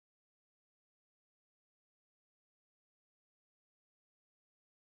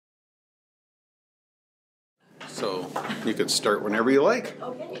So you can start whenever you like.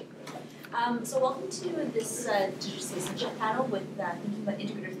 Okay. So welcome to this digital citizenship panel with thinking about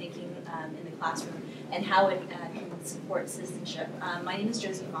integrative thinking in the classroom and how it can support citizenship. My name is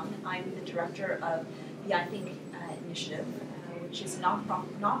Josie Fung. I'm the director of the I Think initiative, which is a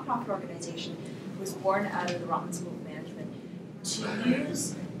non-profit organization that was born out of the Rahim School of Management to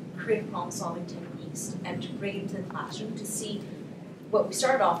use creative problem-solving techniques and to bring it to the classroom to see what we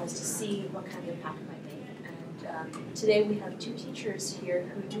started off as to see what kind of impact it might make. And today we have two teachers here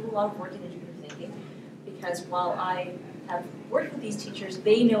who do a lot of work in integrative thinking, because while I have worked with these teachers,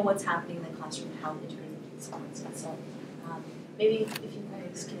 they know what's happening in the classroom and how integrative thinking supports it. So maybe if you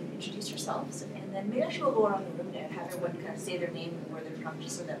guys can introduce yourselves, and then maybe actually we'll go around the room and have everyone kind of say their name and where they're from,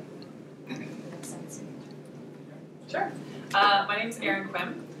 just so that it makes sense. Sure. My name is Erin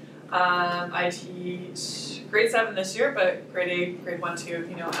Quinn. I teach grade 7 this year, but grade 8, grade 1,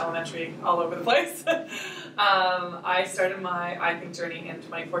 2, elementary, all over the place. I started my I Think journey in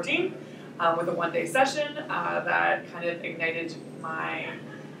 2014 with a one-day session that kind of ignited my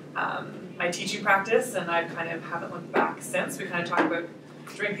my teaching practice, and I kind of haven't looked back since. We kind of talk about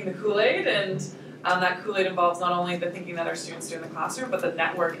drinking the Kool-Aid, and that Kool-Aid involves not only the thinking that our students do in the classroom, but the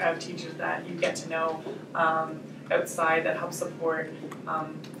network of teachers that you get to know outside that help support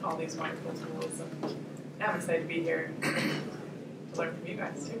all these wonderful tools. And yeah, I'm excited to be here to learn from you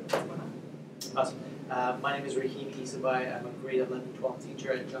guys too. What's going on? Awesome. My name is Rahim Essabhai. I'm a grade 11-12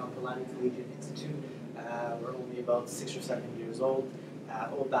 teacher at John Palani Collegiate Institute. We're only about 6 or 7 years old.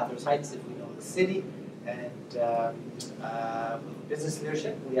 Old Bathurst Heights, if we know the city. And with business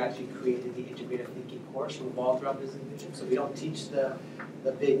leadership, we actually created the Integrative Thinking course revolved around business leadership. So we don't teach the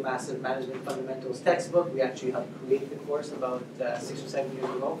big, massive management fundamentals textbook. We actually helped create the course about 6 or 7 years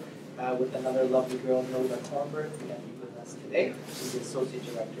ago with another lovely girl, Nola Kornberg, who can be with us today. She's the Associate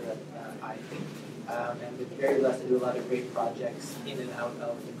Director at I Think. And we're very blessed to do a lot of great projects in and out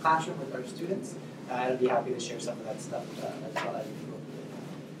of the classroom with our students. I'd be happy to share some of that stuff as well as we go.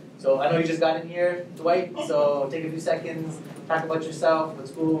 So I know you just got in here, Dwight, so take a few seconds, talk about yourself, what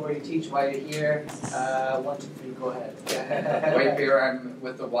school, where you teach, why you're here. 1, 2, 3, go ahead. Dwight Beer, I'm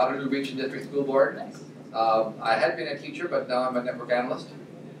with the Waterloo Region District School Board. Nice. I had been a teacher, but now I'm a network analyst.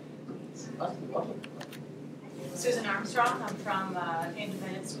 Awesome. Susan Armstrong, I'm from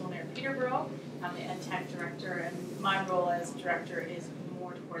Independent School near Peterborough. I'm the Ed Tech Director, and my role as Director is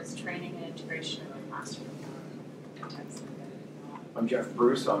more towards training and integration in the classroom. I'm Jeff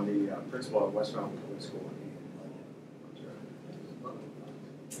Bruce. I'm the principal at West Mountain Public School.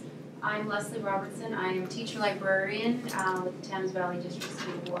 I'm Leslie Robertson. I am teacher librarian with the Thames Valley District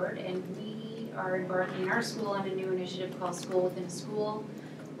School Board, and we are embarking in our school on a new initiative called School Within a School,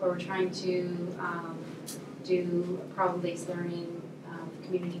 where we're trying to do problem-based learning,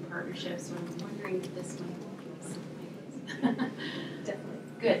 community partnerships. So I'm wondering if this might help us. Definitely.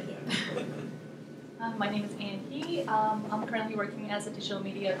 Good. My name is Anne He. I'm currently working as a digital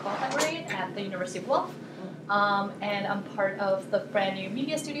media co-librarian at the University of Guelph. And I'm part of the brand new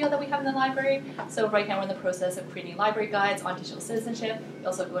media studio that we have in the library. So right now we're in the process of creating library guides on digital citizenship. We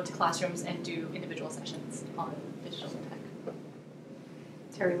also go into classrooms and do individual sessions on digital tech.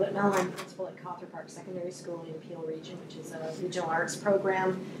 Terry Whitmell, I'm principal at Cawthor Park Secondary School in Peel Region, which is a regional arts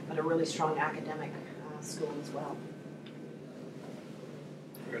program, but a really strong academic school as well.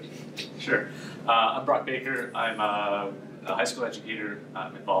 Sure. I'm Brock Baker. I'm a high school educator.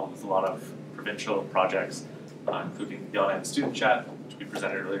 I'm involved with a lot of provincial projects, including the online student chat, which we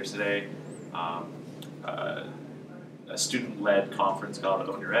presented earlier today, a student-led conference called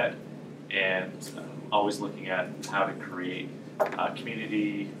Own Your Ed, and always looking at how to create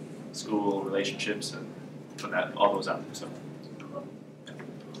community, school relationships, and put all those out there. So.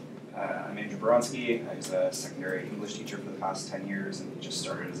 I'm Andrew Bronski. I was a secondary English teacher for the past 10 years and just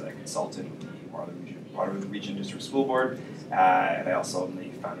started as a consultant with the Waterloo Region District School Board. And I also am the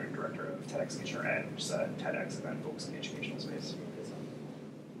founder and director of TEDx Kitchener Ed, which is a TEDx event focused in the educational space.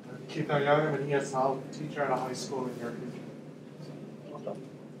 Keith Young, I'm an ESL teacher at a high school in your region.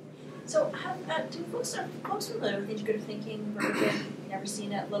 So how, do folks familiar with integrative thinking? Never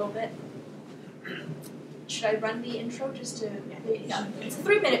seen it a little bit? Should I run the intro just to, yeah, it's a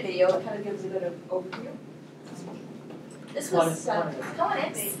 3-minute video, it kind of gives a good overview. This was, come on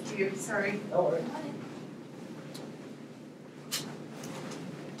in. Thank you, sorry. No worries. Come on in.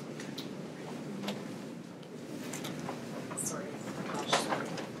 Sorry.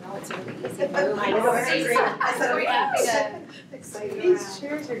 No, it's really easy. I know, it's great. I'm very happy to. Exciting. These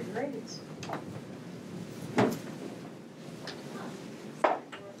chairs are great.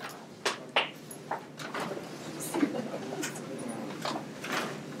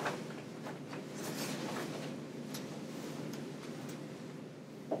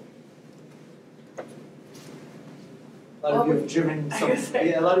 A lot of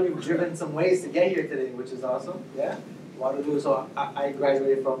you have driven some ways to get here today, which is awesome. Yeah, Waterloo. So I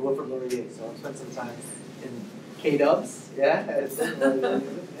graduated from Wilfrid Laurier, so I've spent some time in K-Dubs. Yeah. Do you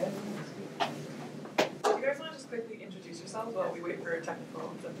guys want to just quickly introduce yourselves while we wait for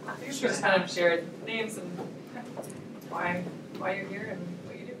technical? I think we just kind of shared names and why you're here and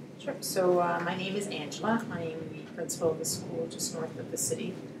what you do. Sure. So my name is Angela. I am the principal of the school just north of the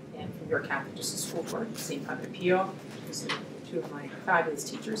city, and from York Catholic District School Board, St. Padre Pio. These are two of my fabulous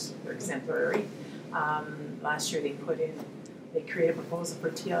teachers. They're exemplary. Last year they created a proposal for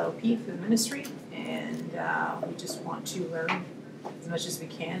TLP through the ministry, and we just want to learn as much as we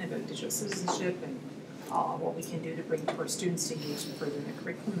can about digital citizenship and what we can do to bring our students to engage further in the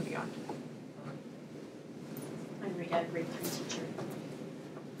curriculum and beyond. I'm Rita, grade 3 teacher.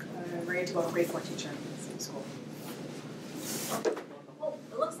 Ready to go, grade 4 teacher in the same school. Well,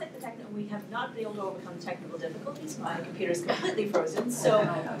 it looks like we have not been able to overcome technical difficulties. My computer is completely frozen, so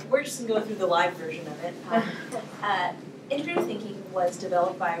we're just going to go through the live version of it. Integrative Thinking was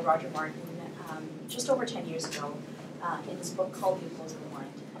developed by Roger Martin just over 10 years ago in this book called The Opposable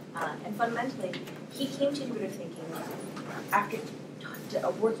Mind. And fundamentally, he came to Integrative Thinking after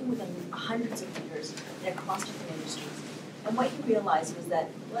working with hundreds of leaders across different industries. And what he realized was that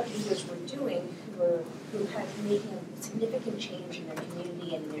what leaders were doing who had making a significant change in their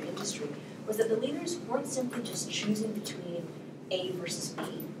community and in their industry was that the leaders weren't simply just choosing between A versus B.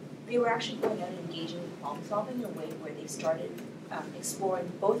 They were actually going out and engaging in problem solving in a way where they started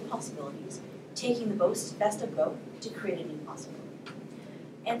exploring both possibilities, taking the best of both to create a new possibility.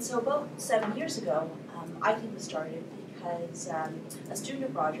 And so about 7 years ago, I think was started because a student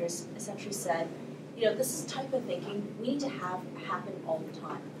of Rogers essentially said, this is the type of thinking we need to have happen all the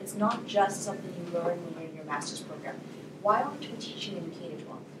time. It's not just something you learn when you're in your master's program. Why aren't we teaching in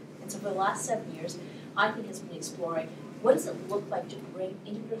K-12? And so for the last 7 years, I think has been exploring what does it look like to bring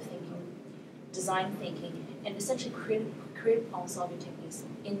integrative thinking, design thinking, and essentially creative problem-solving techniques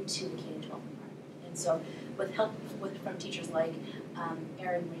into the K-12 environment. And so with help from teachers like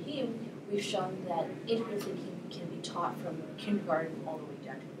Erin and Rahim, we've shown that integrative thinking can be taught from kindergarten all the way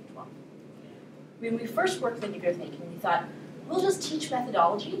down to K-12. When we first worked with integrative thinking, we thought, we'll just teach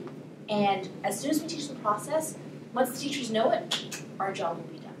methodology, and as soon as we teach the process, once the teachers know it, our job will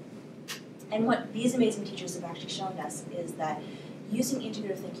be done. And what these amazing teachers have actually shown us is that using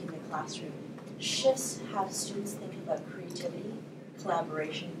integrative thinking in the classroom shifts how students think about creativity,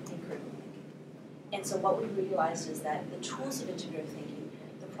 collaboration, and critical thinking. And so what we realized is that the tools of integrative thinking,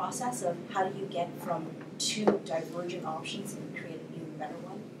 the process of how do you get from two divergent options and create a new, better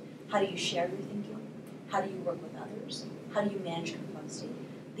one, how do you share your thinking, how do you work with others, how do you manage complexity,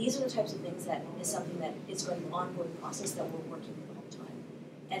 these are the types of things that is something that is going to be an ongoing process that we're working with all the time.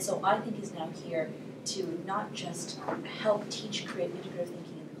 And so I think is now here to not just help teach create integrative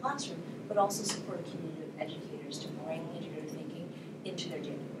thinking in the classroom, but also support a community of educators to bring integrative thinking into their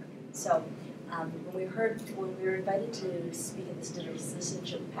daily work. So when we were invited to speak at this digital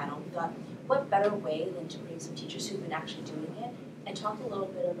citizenship panel, we thought, what better way than to bring some teachers who've been actually doing it and talk a little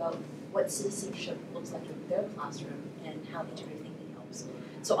bit about what citizenship looks like in their classroom and how integrative thinking helps.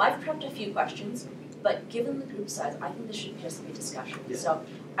 So I've prepped a few questions, but given the group size, I think this should just be a discussion. Yeah. So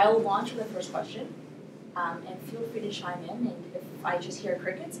I will launch with the first question, and feel free to chime in, and if I just hear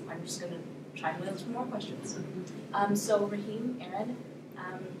crickets, I'm just going to chime in with some more questions. So Rahim, Erin,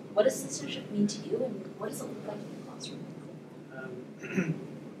 what does citizenship mean to you, and what does it look like in the classroom?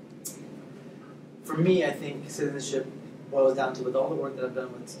 For me, I think citizenship boils down to, with all the work that I've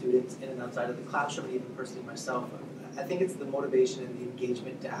done with students in and outside of the classroom, and even personally myself, I think it's the motivation and the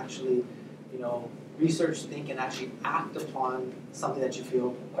engagement to actually, research, think, and actually act upon something that you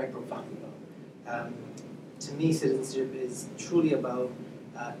feel quite profoundly about. To me, citizenship is truly about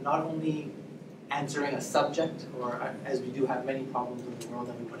not only answering a subject, or as we do have many problems in the world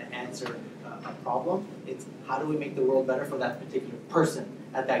and we want to answer a problem, it's how do we make the world better for that particular person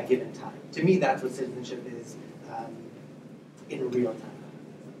at that given time. To me, that's what citizenship is in real time.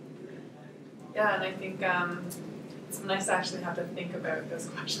 Yeah, and I think it's nice to actually have to think about this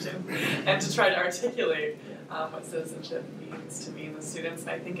question and to try to articulate what citizenship means to me and the students.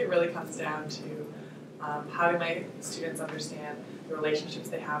 And I think it really comes down to how do my students understand the relationships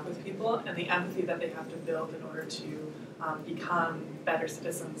they have with people and the empathy that they have to build in order to become better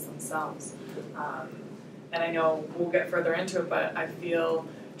citizens themselves. And I know we'll get further into it, but I feel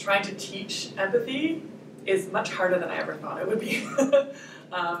trying to teach empathy is much harder than I ever thought it would be.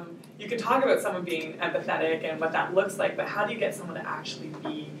 You can talk about someone being empathetic and what that looks like, but how do you get someone to actually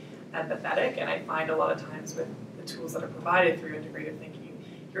be empathetic? And I find a lot of times with the tools that are provided through integrative thinking,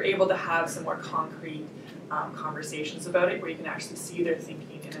 you're able to have some more concrete conversations about it where you can actually see their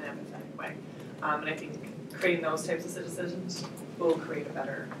thinking in an empathetic way. And I think creating those types of citizens will create a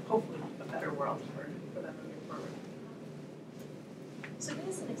better, hopefully, a better world for them moving forward. So give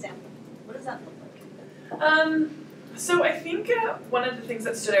us an example. What does that look like? So I think one of the things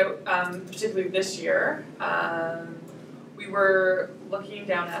that stood out, particularly this year, we were looking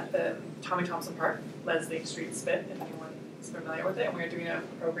down at the Tommy Thompson Park, Leslie Street Spit, if anyone is familiar with it, and we were doing a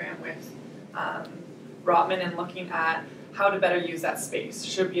program with Rotman and looking at how to better use that space.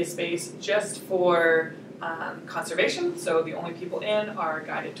 Should it be a space just for conservation, so the only people in are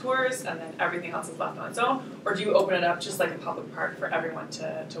guided tours and then everything else is left on its own, or do you open it up just like a public park for everyone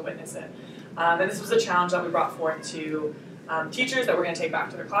to witness it? And this was a challenge that we brought forth to teachers that we're going to take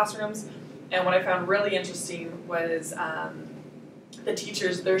back to their classrooms. And what I found really interesting was the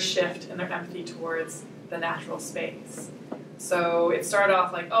teachers, their shift and their empathy towards the natural space. So it started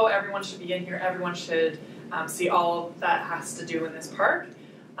off like, oh, everyone should be in here, everyone should see all that has to do in this park.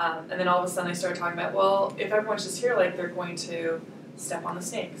 And then all of a sudden they started talking about, well, if everyone's just here, like they're going to step on the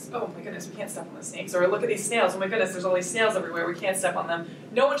snakes. Oh my goodness, we can't step on the snakes. Or look at these snails. Oh my goodness, there's all these snails everywhere. We can't step on them.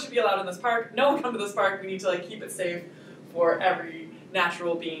 No one should be allowed in this park. No one come to this park. We need to like keep it safe for every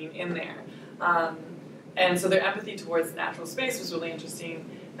natural being in there. And so their empathy towards the natural space was really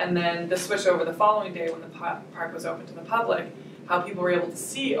interesting. And then the switch over the following day when the park was open to the public, how people were able to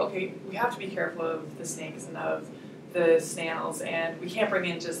see, okay, we have to be careful of the snakes and of the snails, and we can't bring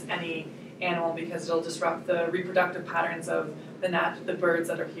in just any animal because it'll disrupt the reproductive patterns of the birds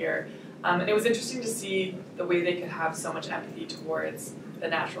that are here. And it was interesting to see the way they could have so much empathy towards the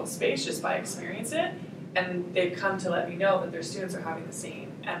natural space just by experiencing it. And they've come to let me know that their students are having the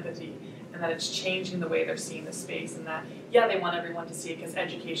same empathy and that it's changing the way they're seeing the space, and that, yeah, they want everyone to see it because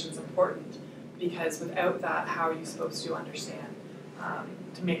education's important, because without that, how are you supposed to understand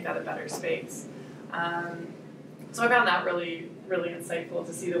to make that a better space? So I found that really, really insightful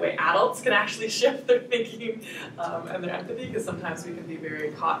to see the way adults can actually shift their thinking and their empathy, because sometimes we can be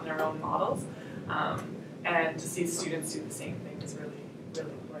very caught in our own models. And to see students do the same thing is really,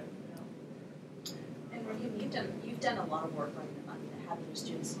 really important. And Rahim, you've done a lot of work on having your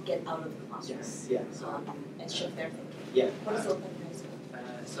students get out of the classroom and shift their thinking. Yeah. What does it look like in high school?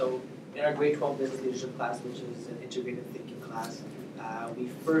 So in our grade 12 business leadership class, which is an integrative thinking class, we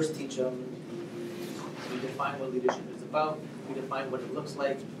first teach them, we define what leadership is about, we define what it looks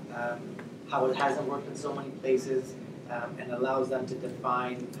like, how it hasn't worked in so many places, and allows them to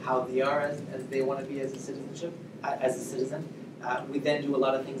define how they are as they want to be as a citizen. We then do a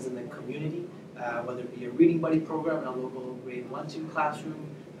lot of things in the community, whether it be a reading buddy program in a local grade 1-2 classroom.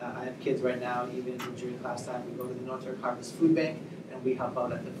 I have kids right now, even during class time, we go to the Northern Harvest Food Bank, and we help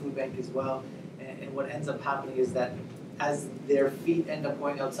out at the food bank as well. And what ends up happening is that as their feet end up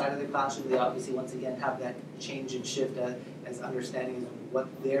going outside of the classroom, they obviously once again have that change and shift as understanding what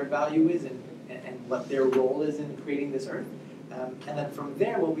their value is and what their role is in creating this earth. And then from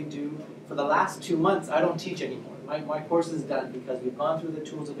there, what we do, for the last 2 months, I don't teach anymore. My course is done because we've gone through the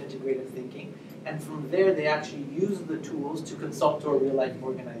tools of integrative thinking, and from there they actually use the tools to consult to a real life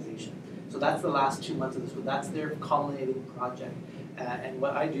organization. So that's the last 2 months of the school. That's their culminating project. And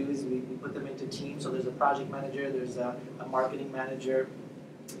what I do is we put them into teams. So there's a project manager, there's a marketing manager,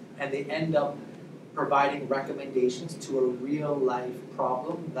 and they end up providing recommendations to a real life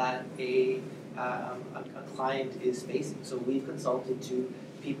problem that a client is facing. So we've consulted to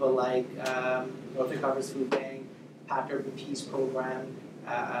people like Northern Harvest Food Bank, Packer the Peace Program,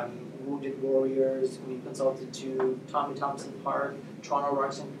 Wounded Warriors. We've consulted to Tommy Thompson Park,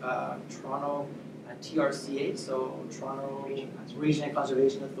 Toronto TRCA, so Toronto Region and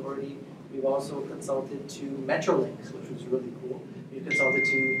Conservation Authority. We've also consulted to Metrolinx, which was really cool. We've consulted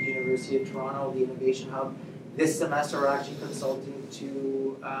to University of Toronto, the Innovation Hub. This semester we're actually consulting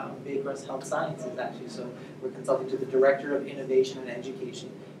to Baycrest Health Sciences actually. So we're consulting to the Director of Innovation and Education.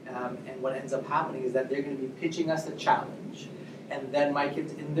 And what ends up happening is that they're going to be pitching us a challenge, and then my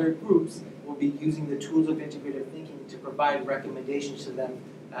kids in their groups will be using the tools of integrative thinking to provide recommendations to them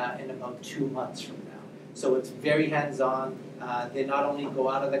in about 2 months from now. So it's very hands-on. They not only go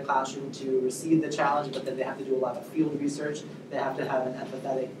out of the classroom to receive the challenge, but then they have to do a lot of field research. They have to have an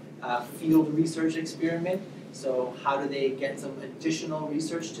empathetic field research experiment. So how do they get some additional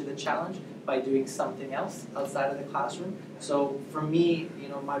research to the challenge? By doing something else outside of the classroom. So for me,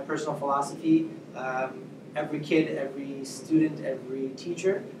 my personal philosophy, every kid, every student, every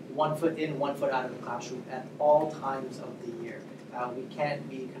teacher, 1 foot in, 1 foot out of the classroom at all times of the year. We can't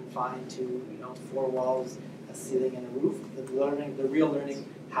be confined to 4 walls, a ceiling, and a roof. The real learning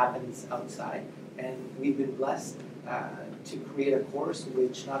happens outside, and we've been blessed to create a course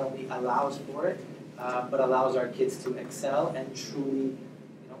which not only allows for it, but allows our kids to excel and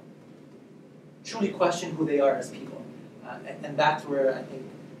truly question who they are as people. And that's where I think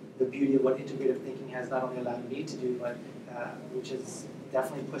the beauty of what integrative thinking has not only allowed me to do, but which is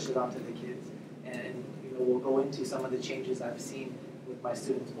definitely push it onto the kids. And we'll go into some of the changes I've seen with my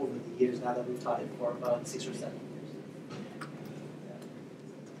students over the years now that we've taught it for about 6 or 7 years.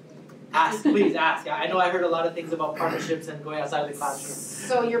 Ask, please ask. I know I heard a lot of things about partnerships and going outside of the classroom.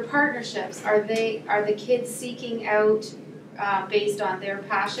 So your partnerships, are the kids seeking out based on their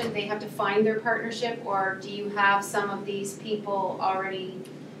passion? They have to find their partnership, or do you have some of these people already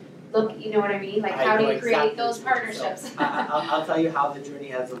look, you know what I mean? Like, how do you create those partnerships? So, I'll tell you how the journey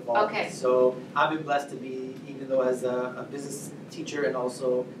has evolved. Okay. So I've been blessed to be, even though as a business teacher and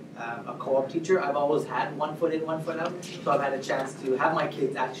also a co-op teacher, I've always had one foot in, one foot out. So I've had a chance to have my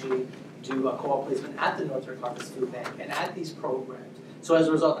kids actually do a co-op placement at the Northern Caucasus Food Bank and at these programs. So as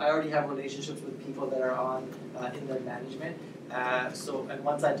a result, I already have relationships with people that are on in their management. And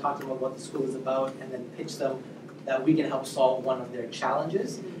once I talk to them about what the school is about and then pitch them that we can help solve one of their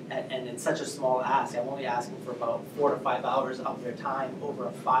challenges, and it's such a small ask. I'm only asking for about 4 to 5 hours of their time over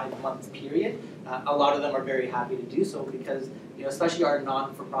a 5-month period. A lot of them are very happy to do so because, especially our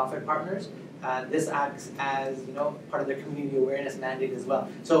non-for-profit partners, this acts as, part of their community awareness mandate as well.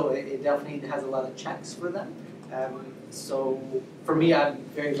 So it definitely has a lot of checks for them. So for me, I'm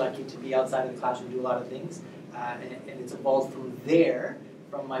very lucky to be outside of the classroom and do a lot of things. And it's evolved from there.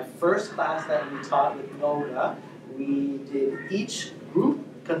 From my first class that we taught with NODA, we did each group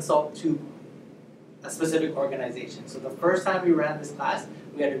consult to a specific organization. So the first time we ran this class,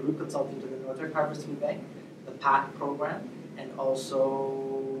 we had a group consulting to the Northern Caucasus Food Bank, the PAT program, and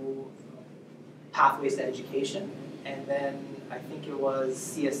also Pathways to Education, and then I think it was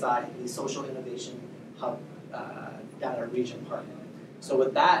CSI, the Social Innovation Hub down at Region Park. So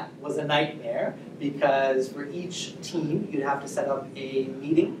with that was a nightmare because for each team, you'd have to set up a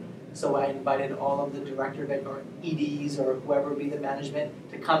meeting. So I invited all of the director or EDs or whoever would be the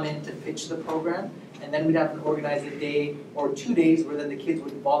management to come in to pitch the program. And then we'd have to organize a day or 2 days where then the kids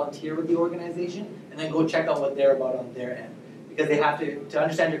would volunteer with the organization and then go check out what they're about on their end. Because they have to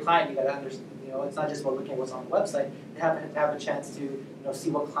understand your client, you got to understand, it's not just about looking at what's on the website. They have to have a chance to see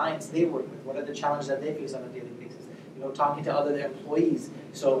what clients they work with, what are the challenges that they face on a daily basis. Talking to other employees.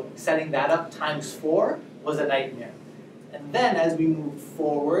 So setting that up ×4 was a nightmare. And then as we moved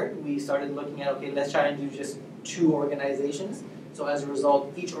forward, we started looking at, okay, let's try and do just 2 organizations. So as a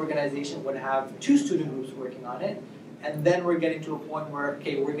result, each organization would have 2 student groups working on it. And then we're getting to a point where,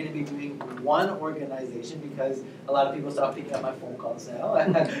 okay, we're going to be doing 1 organization because a lot of people start picking up my phone calls now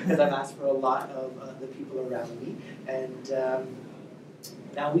because I've asked for a lot of the people around me. And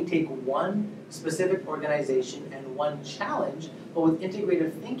now we take 1 specific organization and 1 challenge, but with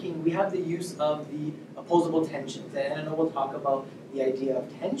integrative thinking, we have the use of the opposable tensions. And I know we'll talk about the idea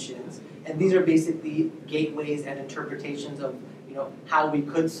of tensions, and these are basically gateways and interpretations of how we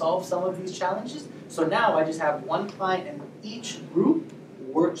could solve some of these challenges. So now I just have 1 client and each group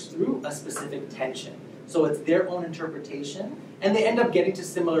works through a specific tension. So it's their own interpretation, and they end up getting to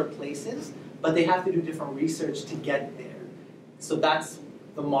similar places, but they have to do different research to get there. So that's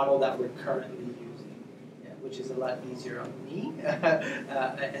the model that we're currently using, which is a lot easier on me,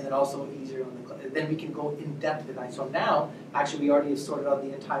 and then also easier on the class. Then we can go in depth with that. So now, actually, we already have sorted out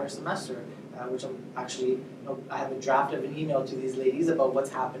the entire semester, which I'm actually, I have a draft of an email to these ladies about what's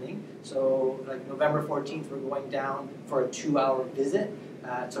happening. So like November 14th, we're going down for a 2-hour visit.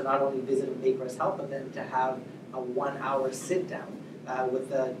 So not only visit and Baker's help, but then to have a 1-hour sit down with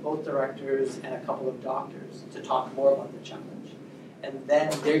both directors and a couple of doctors to talk more about the challenge. And then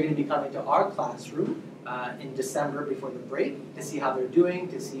they're going to be coming to our classroom in December before the break to see how they're doing,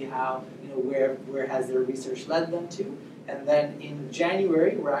 to see how, where has their research led them to. And then in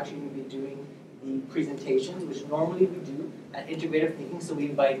January, we're actually going to be doing the presentations, which normally we do at Integrative Thinking. So we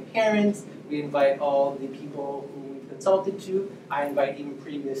invite parents, we invite all the people who we've consulted to, I invite even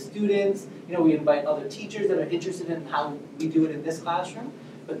previous students, we invite other teachers that are interested in how we do it in this classroom.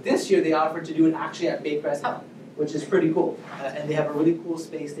 But this year they offered to do it actually at Baker's Health, which is pretty cool. And they have a really cool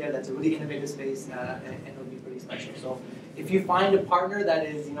space there that's a really innovative space, and it'll be pretty special. So if you find a partner that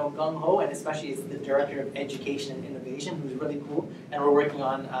is, gung-ho, and especially it's the Director of Education and Innovation, who's really cool, and we're working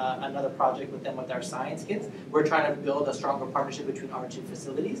on another project with them with our science kids, we're trying to build a stronger partnership between our 2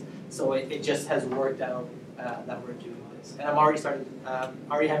 facilities. So it just has worked out that we're doing this. And I'm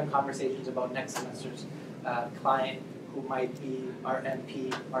already having conversations about next semester's client, who might be our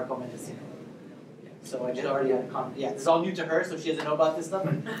MP, Marco Mendocino. So I just already had a this is all new to her, so she doesn't know about this stuff,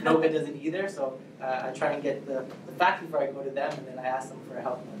 and Nova doesn't either. So I try and get the facts before I go to them, and then I ask them for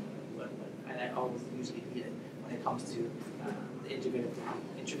help, and I always usually need it when it comes to the integrative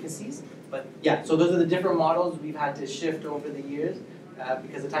intricacies. But yeah, so those are the different models we've had to shift over the years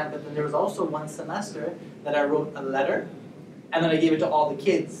because of time. But then there was also one semester that I wrote a letter, and then I gave it to all the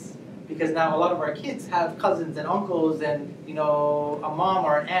kids. Because now a lot of our kids have cousins and uncles, and a mom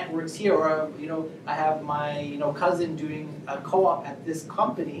or an aunt works here, or I have my cousin doing a co-op at this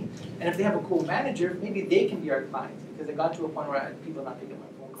company, and if they have a cool manager, maybe they can be our clients, because it got to a point where I had people not picking my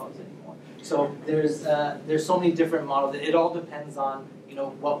phone calls anymore. So there's so many different models. It all depends on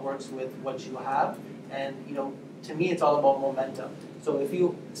what works with what you have, and to me it's all about momentum. So if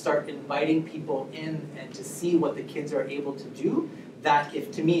you start inviting people in and to see what the kids are able to do, that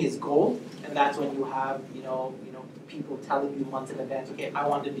gift to me is gold, and that's when you have people telling you months in advance, okay, I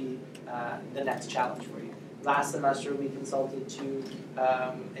want to be the next challenge for you. Last semester we consulted to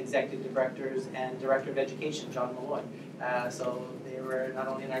executive directors and director of education, John Malloy. So they were not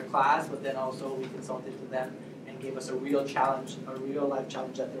only in our class, but then also we consulted to them and gave us a real challenge, a real life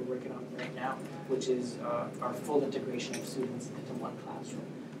challenge that they're working on right now, which is our full integration of students into one classroom.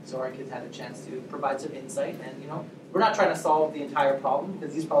 So our kids had a chance to provide some insight, and we're not trying to solve the entire problem,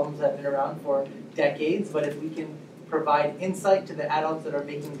 because these problems have been around for decades, but if we can provide insight to the adults that are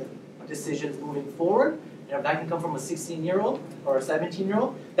making the decisions moving forward, and if that can come from a 16-year-old or a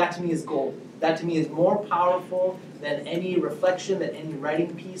 17-year-old, that to me is gold. That to me is more powerful than any reflection, than any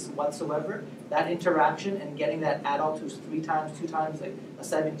writing piece whatsoever. That interaction and getting that adult who's 2 times like a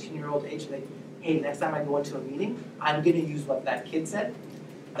 17-year-old age, like, hey, next time I go into a meeting, I'm going to use what that kid said.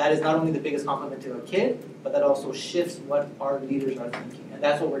 That is not only the biggest compliment to a kid, but that also shifts what our leaders are thinking. And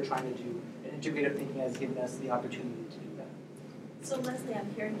that's what we're trying to do. And integrative thinking has given us the opportunity to do that. So Leslie, I'm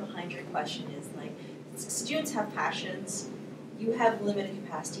hearing behind your question is like, students have passions, you have limited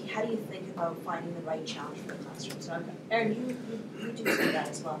capacity. How do you think about finding the right challenge for the classroom? So Erin, you do some of that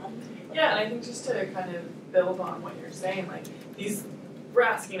as well. How do you think about and I think just to kind of build on what you're saying, like we're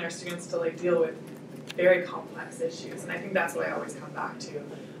asking our students to deal with very complex issues, and I think that's what I always come back to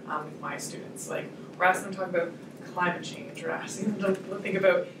with my students. We're asking them to talk about climate change, we're asking them to think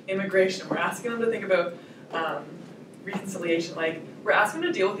about immigration, we're asking them to think about reconciliation. We're asking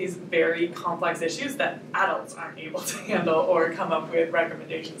them to deal with these very complex issues that adults aren't able to handle or come up with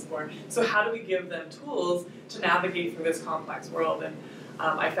recommendations for. So how do we give them tools to navigate through this complex world? And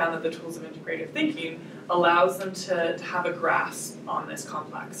I found that the tools of integrative thinking allows them to have a grasp on this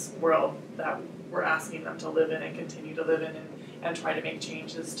complex world that we're asking them to live in and continue to live in, and try to make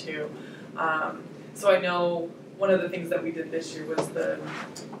changes to. So I know one of the things that we did this year was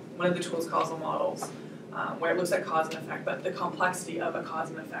one of the tools, causal models, where it looks at cause and effect, but the complexity of a cause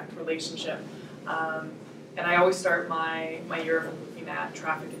and effect relationship. And I always start my year of looking at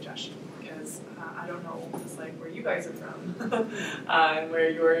traffic congestion, because I don't know where you guys are from and where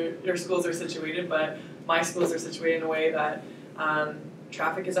your schools are situated, but my schools are situated in a way that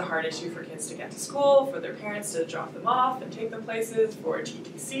traffic is a hard issue for kids to get to school, for their parents to drop them off and take them places, for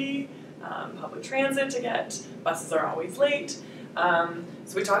TTC, public transit to get, buses are always late.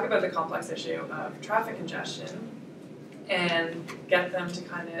 So we talk about the complex issue of traffic congestion and get them to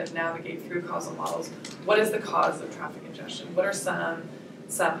kind of navigate through causal models. What is the cause of traffic congestion? What are some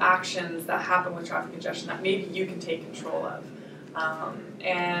actions that happen with traffic congestion that maybe you can take control of?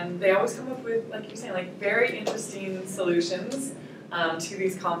 And they always come up with, like you're saying, very interesting solutions to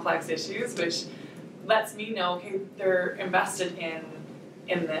these complex issues, which lets me know, okay, they're invested in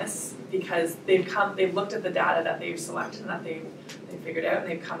this because they've looked at the data that they've selected and that they've figured out, and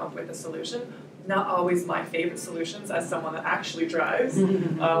they've come up with a solution. Not always my favorite solutions as someone that actually drives.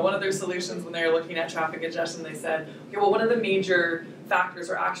 One of their solutions when they were looking at traffic congestion, they said, okay, well, one of the major factors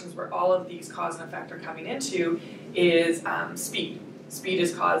or actions where all of these cause and effect are coming into is speed. Speed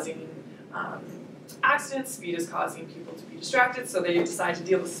is causing accidents, speed is causing people to be distracted, so they decided to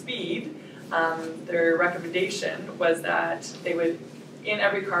deal with speed. Their recommendation was that they would, in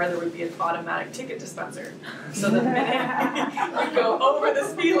every car there would be an automatic ticket dispenser. So the minute you go over the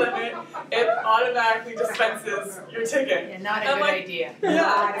speed limit, it automatically dispenses your ticket. Yeah, not a good idea.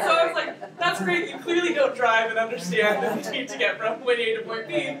 Yeah, so I was like, that's great, you clearly don't drive and understand the need to get from point A to point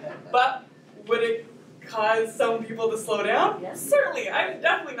B, but would it cause some people to slow down? Yes. Certainly. I'm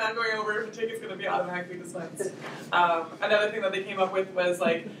definitely not going over if a ticket's going to be automatically dispensed. Another thing that they came up with was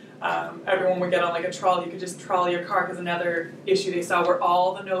everyone would get on a trolley. You could just trolley your car, because another issue they saw where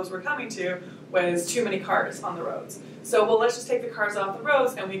all the no's were coming to was too many cars on the roads. So, well, let's just take the cars off the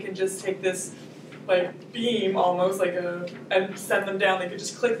roads and we can just take this, like beam almost like and send them down. They could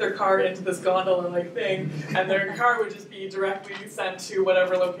just click their card into this gondola like thing, and their car would just be directly sent to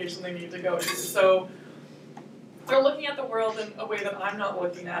whatever location they need to go to. So they're looking at the world in a way that I'm not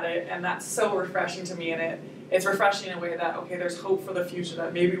looking at it, and that's so refreshing to me. And it's refreshing in a way that, okay, there's hope for the future,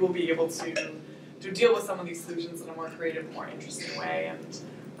 that maybe we'll be able to deal with some of these solutions in a more creative, more interesting way. And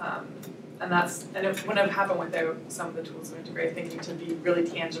it wouldn't have happened without some of the tools of integrative thinking to be really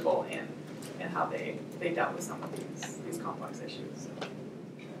tangible in how they dealt with some of these complex issues. So.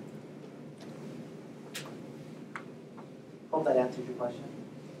 Hope that answered your question.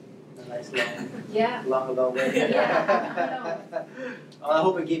 A nice Yeah. long about way. Yeah. I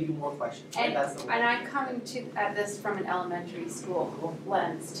hope it gave you more questions. And, That's the and I'm coming at this from an elementary school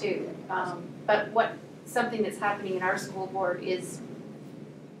lens too. But something that's happening in our school board is,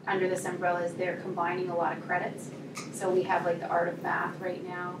 under this umbrella, is they're combining a lot of credits. So we have like the art of math right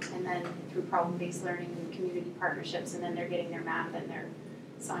now, and then through problem-based learning and community partnerships, and then they're getting their math and their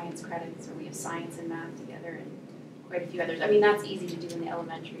science credits, or we have science and math together, and quite a few others. I mean, that's easy to do in the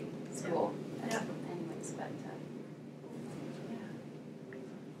elementary school. Yeah. Anyways, but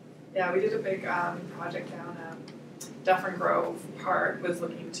yeah, we did a big project down at Dufferin Grove Park, was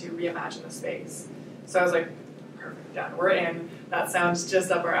looking to reimagine the space. So I was like, perfect, done, we're in. That sounds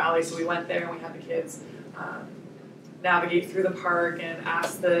just up our alley. So we went there and we had the kids navigate through the park and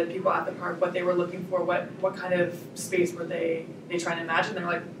ask the people at the park what they were looking for, what kind of space were they trying to imagine. They're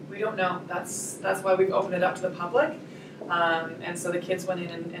like, we don't know. That's why we've opened it up to the public. And so the kids went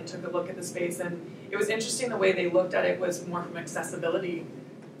in and took a look at the space, and it was interesting the way they looked at it was more from an accessibility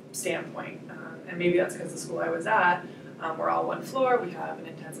standpoint. And maybe that's because the school I was at, we're all one floor, we have an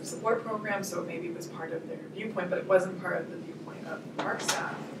intensive support program, so maybe it was part of their viewpoint, but it wasn't part of the viewpoint of the park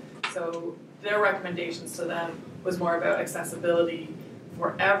staff. So their recommendations to them was more about accessibility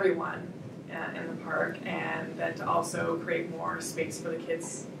for everyone in the park, and then to also create more space for the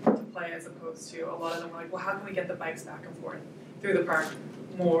kids to play, as opposed to a lot of them were like, well, how can we get the bikes back and forth through the park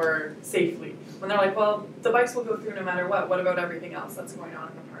more safely? When they're like, well, the bikes will go through no matter what about everything else that's going on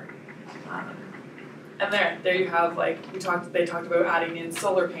in the park? And there you have, like, they talked about adding in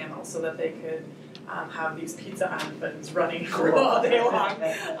solar panels so that they could have these pizza ovens running all day long.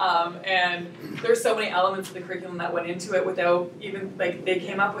 And there's so many elements of the curriculum that went into it without even, like, they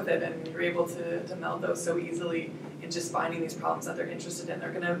came up with it, and you're able to meld those so easily in just finding these problems that they're interested in.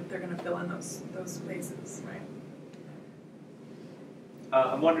 They're gonna fill in those spaces, right?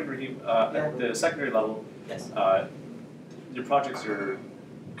 I'm wondering, Rahim, at the secondary level, yes. Your projects are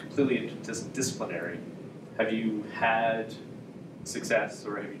completely interdisciplinary. Have you had success,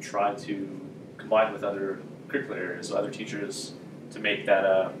 or have you tried to combine with other curricular areas, so other teachers, to make that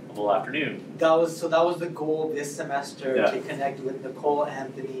a whole afternoon? That was the goal this semester, to connect with Nicole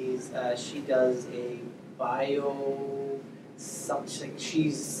Anthony's. She does a bio something.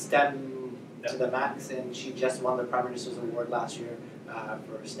 She's STEM to the max, and she just won the Prime Minister's Award last year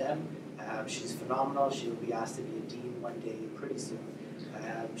for STEM. She's phenomenal. She will be asked to be a dean one day pretty soon.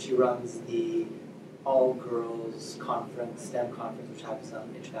 She runs the all-girls conference, STEM conference, which happens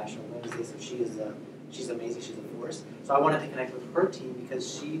on International Women's Day. So she's amazing. She's a force. So I wanted to connect with her team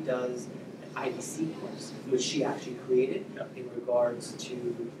because she does an IDC course, which she actually created in regards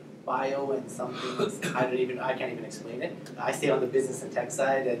to bio and some things. I can't even explain it. I stay on the business and tech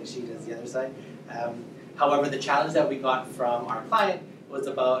side, and she does the other side. However, the challenge that we got from our client was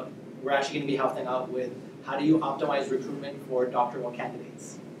about, we're actually going to be helping out with how do you optimize recruitment for doctoral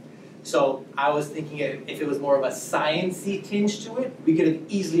candidates. So I was thinking if it was more of a sciencey tinge to it, we could have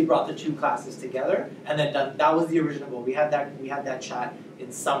easily brought the two classes together and then done. That was the original goal. We had that chat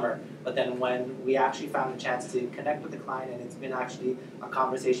in summer, but then when we actually found a chance to connect with the client, and it's been actually a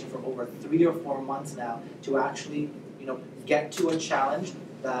conversation for over 3 or 4 months now to actually, get to a challenge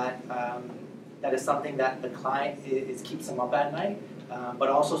that that is something that the client keeps them up at night, but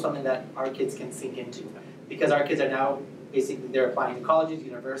also something that our kids can sink into, because our kids are now. Basically, they're applying to colleges,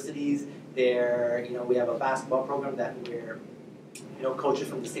 universities. We have a basketball program that where, coaches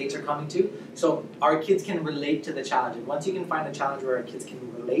from the States are coming to. So our kids can relate to the challenge. And once you can find a challenge where our kids can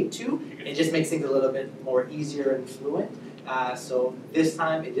relate to, it just makes things a little bit more easier and fluent. So this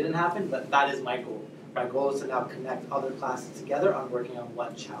time it didn't happen, but that is my goal. My goal is to now connect other classes together on working on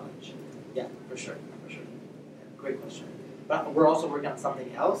one challenge. Yeah, for sure. Yeah, great question. But we're also working on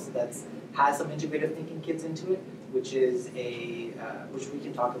something else that has some integrative thinking kids into it, which is which we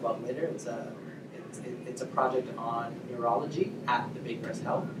can talk about later. It's a project on neurology at the Big Breast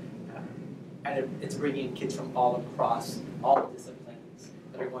Health, and it's bringing kids from all across all disciplines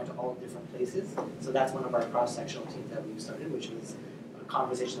that are going to all different places. So that's one of our cross-sectional teams that we've started, which was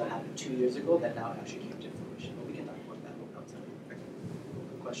conversation that happened 2 years ago that now actually came to fruition. But we can talk about that outside.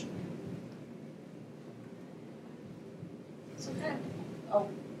 Good question. So kind of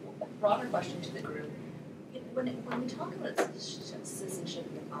a broader question to the group. When we talk about citizenship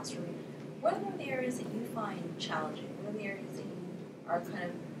in the classroom, what are the areas that you find challenging? What are the areas that you are kind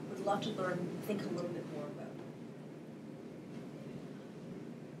of would love to learn, think a little bit more about?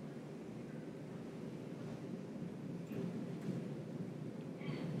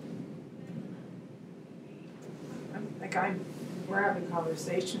 We're having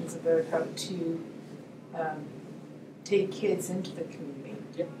conversations about how to take kids into the community,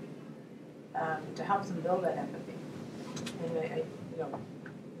 to help them build that empathy. And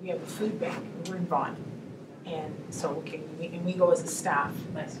we have a food bank, and we're in Vaughan, and so we go as a staff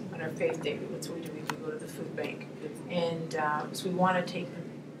on our faith day. That's what we do. We go to the food bank, and so we want to take them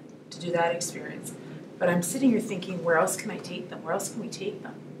to do that experience. But I'm sitting here thinking, where else can I take them? Where else can we take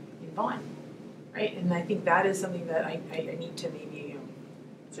them in Vaughan? Right, and I think that is something that I need to maybe.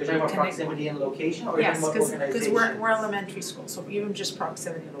 So you're talking about proximity and location, or you're talking about organization? Yes, because we're elementary school, so even just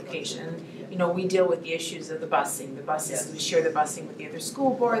proximity and location. You know, we deal with the issues of the busing. The buses, we share the busing with the other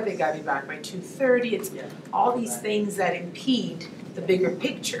school board. They got to be back by 2:30. It's all these things that impede the bigger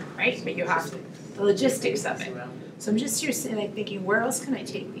picture, right? But you have to the logistics of it. So I'm just here sitting and thinking, where else can I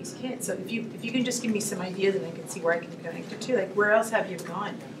take these kids? So if you can just give me some ideas, and I can see where I can connect it to. Like, where else have you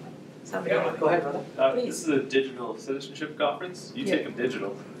gone? Somebody go ahead, brother. This is a digital citizenship conference. You take them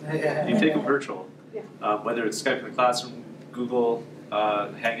digital. Yeah. You take them virtual. Whether it's Skype in the classroom, Google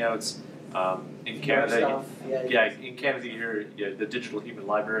Hangouts. In Canada, in Canada here, the Digital Human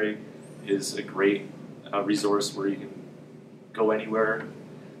Library is a great resource where you can go anywhere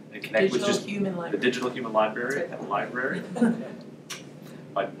and connect with just the Digital Human Library.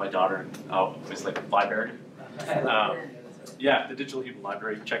 My daughter was like library. The Digital Human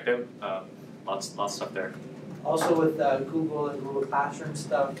Library, checked out. Lots of stuff there. Also with Google and Google Classroom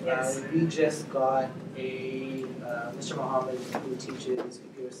stuff, we just got a Mr. Mohammed, who teaches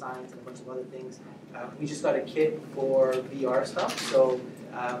computer science and a bunch of other things. We just got a kit for VR stuff. So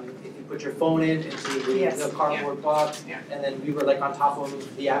if you put your phone into the cardboard box, and then we were like on top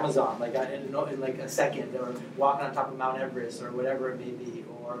of the Amazon, like in like a second, or walking on top of Mount Everest, or whatever it may be,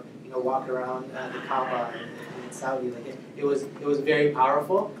 or walk around the Kaaba in Saudi. Like it was very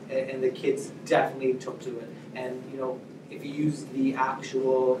powerful, and the kids definitely took to it. And if you use the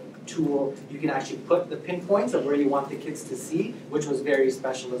actual tool, you can actually put the pinpoints of where you want the kids to see, which was very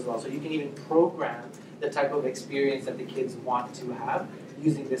special as well. So you can even program the type of experience that the kids want to have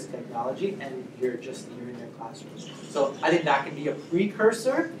using this technology, and you're in your classroom. So I think that can be a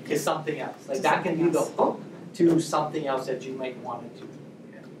precursor to something else. Like that can be the hook to something else that you might want to do.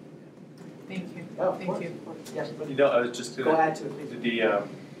 Thank you. Oh, Thank you. Yes, I was just going to add to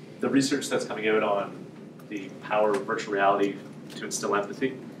it. The research that's coming out on the power of virtual reality to instill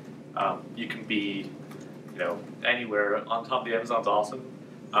empathy. You can be, anywhere. On top of the Amazon's awesome,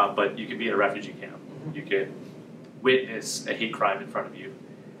 but you can be in a refugee camp. You can witness a hate crime in front of you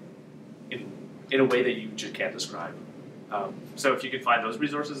in a way that you just can't describe. So if you can find those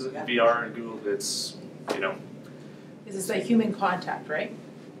resources in VR and Google, it's It's that human contact, right?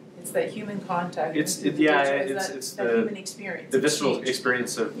 It's that human contact. It's the human experience. The visceral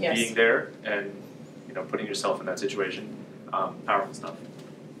experience of Yes. being there and putting yourself in that situation. Powerful stuff.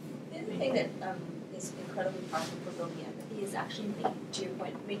 The other thing that is incredibly powerful for building empathy is actually to your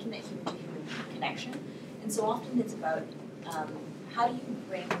point, making that human-to-human connection. And so often it's about how do you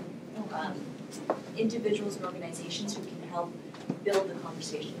bring individuals and organizations who can help build the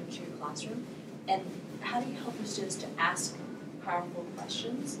conversation into your classroom, and how do you help your students to ask powerful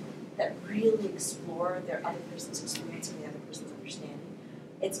questions that really explore their other person's experience and the other person's understanding.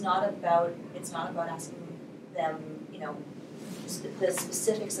 It's not about asking them, the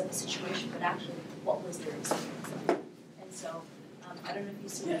specifics of the situation, but actually what was their experience like. And so I don't know if you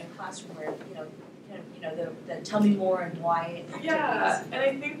see that in a classroom where the tell me more and why. Yeah, and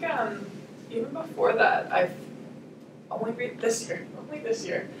I think even before that, I've only this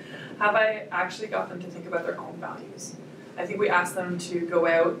year have I actually got them to think about their own values. I think we asked them to go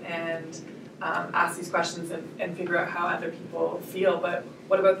out and ask these questions and figure out how other people feel, but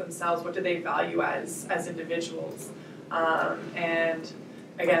what about themselves? What do they value as individuals? And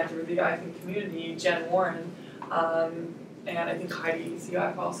again, through the community, Jen Warren, and I think Heidi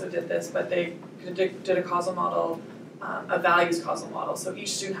CUF also did this, but they did a causal model, a values causal model. So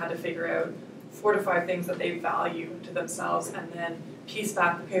each student had to figure out 4 to 5 things that they value to themselves, and then piece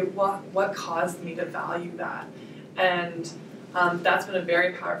back, okay, what caused me to value that? And That's been a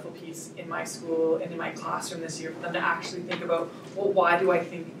very powerful piece in my school and in my classroom this year for them to actually think about, well, why do I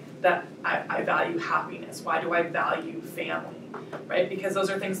think that I value happiness? Why do I value family, right? Because those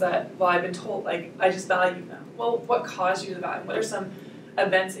are things that, well, I've been told, like, I just value them. Well, what caused you to value? What are some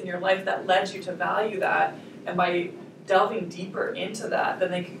events in your life that led you to value that? And by delving deeper into that, then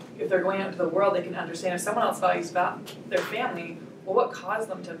they can, if they're going out into the world, they can understand if someone else values their family, well, what caused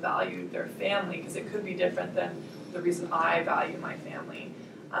them to value their family? Because it could be different than the reason I value my family.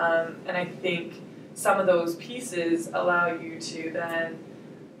 And I think some of those pieces allow you to then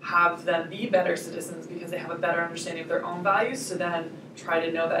have them be better citizens because they have a better understanding of their own values, to then try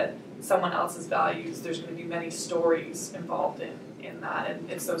to know that someone else's values, there's going to be many stories involved in that, and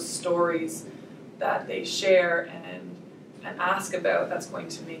it's those stories that they share and ask about that's going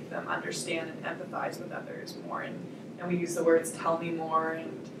to make them understand and empathize with others more. And we use the words tell me more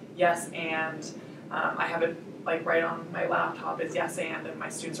and yes and. I have it like right on my laptop is yes and my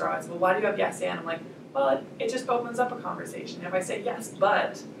students are always, well, why do you have yes and? I'm like, well, it just opens up a conversation. If I say yes,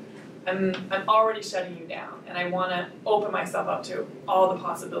 but I'm already shutting you down, and I want to open myself up to all the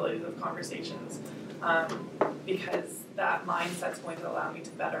possibilities of conversations, because that mindset's going to allow me to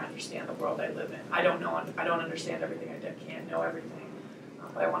better understand the world I live in. I don't understand everything. I can't know everything,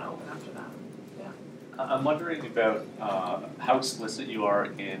 but I want to open up to that. Yeah. I'm wondering about how explicit you are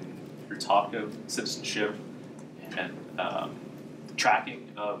in your talk of citizenship and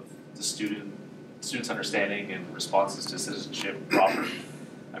tracking of the students' understanding and responses to citizenship proper.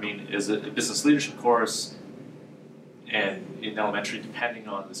 I mean, is it a business leadership course? And in elementary, depending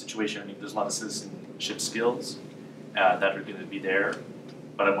on the situation, I mean, there's a lot of citizenship skills that are going to be there.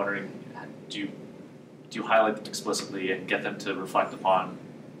 But I'm wondering, do you highlight them explicitly and get them to reflect upon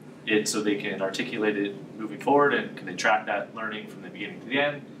it so they can articulate it moving forward? And can they track that learning from the beginning to the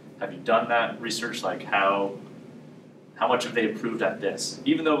end? Have you done that research? Like how much have they improved at this?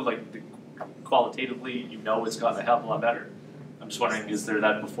 Even though like qualitatively you know it's gotten a hell of a lot better. I'm just wondering, is there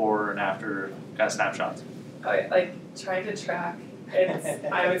that before and after kind of snapshots? Like trying to track,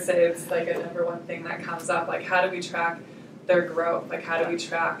 I would say it's like a number one thing that comes up. Like how do we track their growth? Like how do we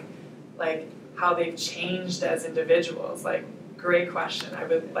track like how they've changed as individuals? Like great question. I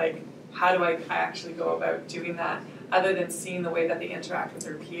would like, how do I actually go about doing that other than seeing the way that they interact with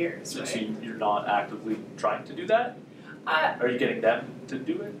their peers, right? So you're not actively trying to do that? Are you getting them to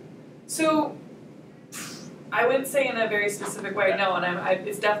do it? So I wouldn't say in a very specific way, no, and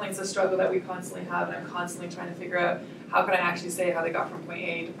it's a struggle that we constantly have, and I'm constantly trying to figure out how can I actually say how they got from point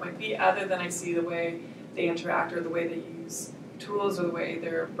A to point B, other than I see the way they interact or the way they use tools or the way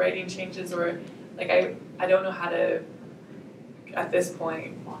their writing changes, or like I don't know how to, at this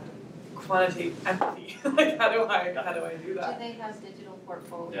point, quantitate empathy. Like how do I do that? Do they have digital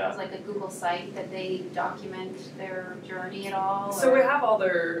portfolios, like a Google site that they document their journey at all? So we have all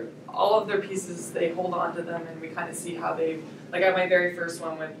of their pieces, they hold on to them, and we kind of see how they've, like at my very first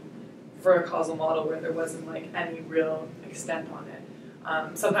one for a causal model where there wasn't like any real extent on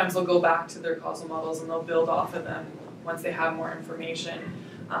it. Sometimes they'll go back to their causal models and they'll build off of them once they have more information.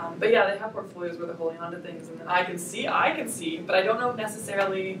 But yeah, they have portfolios where they're holding on to things, and then I can see, but I don't know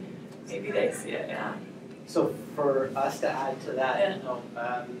necessarily, maybe they see it, yeah. So for us to add to that, you know,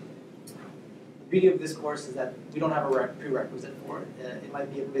 the beauty of this course is that we don't have a prerequisite for it. It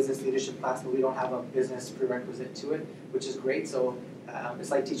might be a business leadership class, but we don't have a business prerequisite to it, which is great. So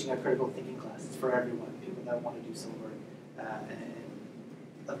it's like teaching a critical thinking class. It's for everyone, people that want to do some work. And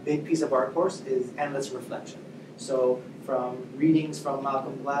a big piece of our course is endless reflection. So from readings from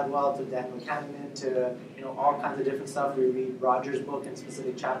Malcolm Gladwell to Daniel Kahneman to all kinds of different stuff. We read Roger's book in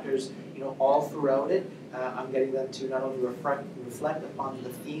specific chapters. All throughout it, I'm getting them to not only reflect upon the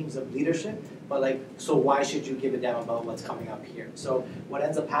themes of leadership, but like, so why should you give a damn about what's coming up here? So what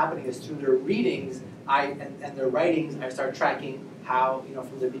ends up happening is through their readings, and their writings, I start tracking how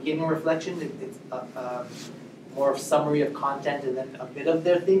from the beginning reflection, it's more of summary of content and then a bit of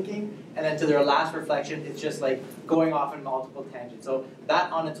their thinking, and then to their last reflection, it's just like going off in multiple tangents. So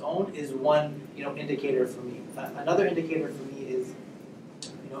that on its own is one indicator for me. Another indicator for me is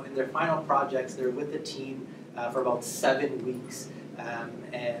in their final projects, they're with the team for about 7 weeks,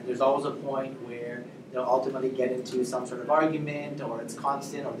 and there's always a point where they'll ultimately get into some sort of argument, or it's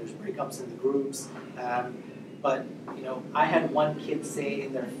constant, or there's breakups in the groups. But I had one kid say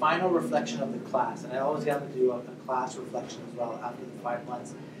in their final reflection of the class, and I always get them to do a class reflection as well after the 5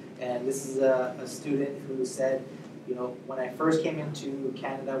 months. And this is a student who said, when I first came into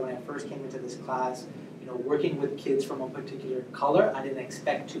Canada, when I first came into this class, working with kids from a particular color, I didn't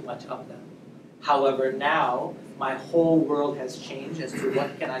expect too much of them. However, now my whole world has changed as to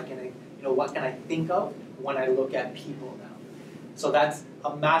what can I think of when I look at people now. So that's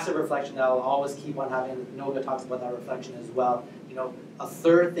a massive reflection that I'll always keep on having. Noga talks about that reflection as well. You know, a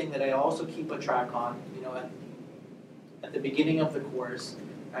third thing that I also keep a track on, you know, at the beginning of the course,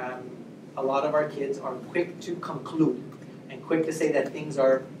 a lot of our kids are quick to conclude and quick to say that things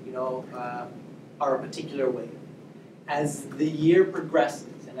are, you know, are a particular way. As the year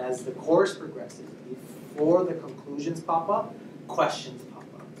progresses and as the course progresses, before the conclusions pop up, questions pop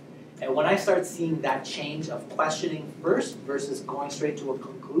up. And when I start seeing that change of questioning first versus going straight to a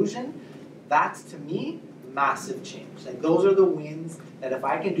conclusion, that's, to me, massive change. Like, those are the wins that if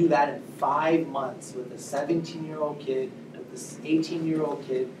I can do that in 5 months with a 17-year-old kid, with this 18-year-old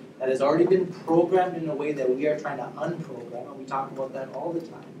kid that has already been programmed in a way that we are trying to unprogram, and we talk about that all the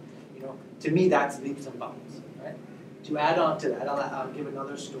time, you know, to me that's leaps and bounds, right? To add on to that, I'll give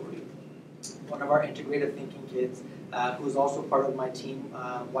another story. One of our integrative thinking kids, who is also part of my team,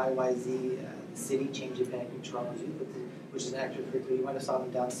 YYZ, the City Change Impacting Toronto's Youth, which is an extracurricular. You might have saw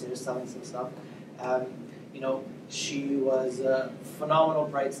them downstairs selling some stuff. You know, she was a phenomenal,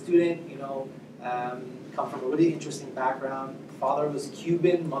 bright student, you know, come from a really interesting background. Father was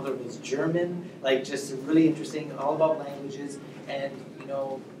Cuban, mother was German, like just really interesting, all about languages. And, you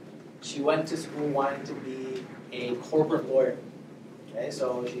know, she went to school wanting to be a corporate lawyer. Okay,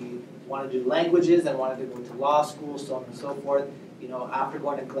 so she wanted to do languages and wanted to go to law school, so on and so forth. You know, after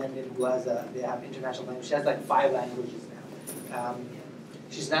going to Glendon, who has they have international language, she has like 5 languages now.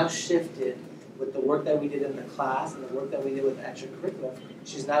 She's now shifted with the work that we did in the class and the work that we did with extracurricular.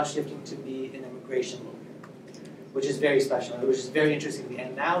 She's now shifting to be an immigration lawyer, which is very special, which is very interesting to me.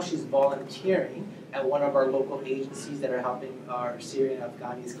 And now she's volunteering at one of our local agencies that are helping our Syrian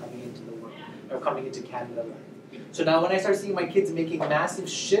Afghanis coming into the world, or coming into Canada. So now when I start seeing my kids making massive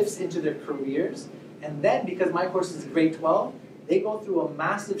shifts into their careers, and then because my course is grade 12, they go through a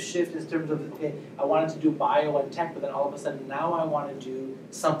massive shift in terms of, okay, I wanted to do bio and tech, but then all of a sudden now I want to do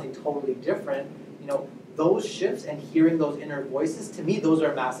something totally different. You know, those shifts and hearing those inner voices, to me, those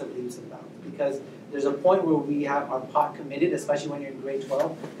are massive leaps and bounds, because there's a point where we have our pot committed, especially when you're in grade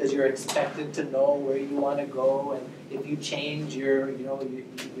 12, because you're expected to know where you want to go, and if you change, you're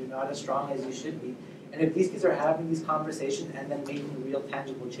not as strong as you should be. And if these kids are having these conversations and then making real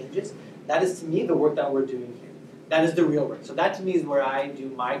tangible changes, that is, to me, the work that we're doing here. That is the real work. So that, to me, is where I do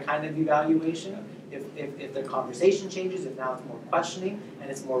my kind of evaluation. If the conversation changes, if now it's more questioning and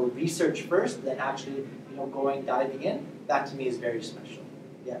it's more research first than actually, you know, diving in, that to me is very special.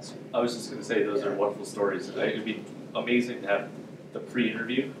 Yes. I was just going to say those are wonderful stories. It would be amazing to have the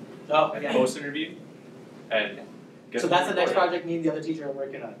pre-interview and post-interview, and so that's the next project me and the other teacher are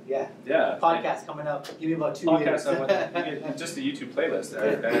working on. Yeah. Yeah. Podcast coming up. Give me about 2 years. You get just a YouTube playlist.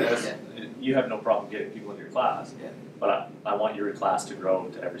 You have no problem getting people in your class, but I want your class to grow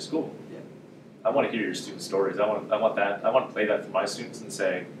to every school. Yeah. I want to hear your student stories. I want to play that for my students and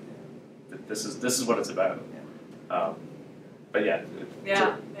say, this is what it's about. Yeah. But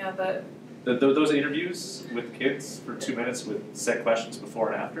yeah. Those interviews with kids for 2 minutes with set questions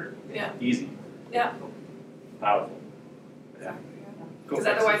before and after. Yeah. Easy. Yeah. Powerful. Yeah. Because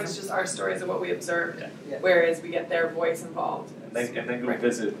otherwise it's just our stories of what we observed, whereas we get their voice involved. And then go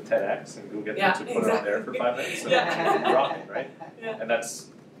visit TEDx and go get them to put it on there for 5 minutes and rock it, right? Yeah. And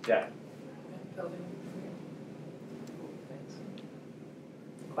that's,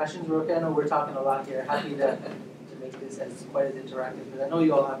 Questions, Roka? I know we're talking a lot here. Happy to make this as quite as interactive, because I know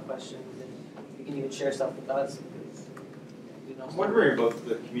you all have questions and you can even share stuff with us. I'm wondering about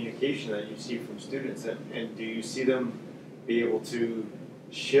the communication that you see from students, and do you see them be able to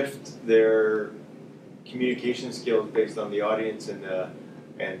shift their communication skills based on the audience and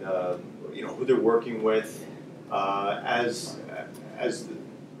you know, who they're working with as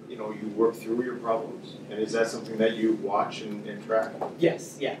you work through your problems? And is that something that you watch and track?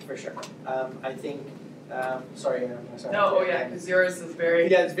 Yes, yeah, for sure. I think. Sorry, I'm sorry. No, oh yeah, because yours is very.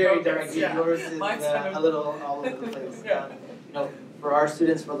 Yeah, it's very focused. direct. Yours is a little all over the place. You know, for our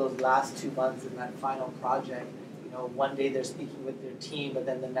students, for those last 2 months in that final project, you know, one day they're speaking with their team, but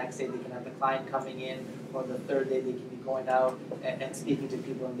then the next day they can have the client coming in, or the third day they can be going out and speaking to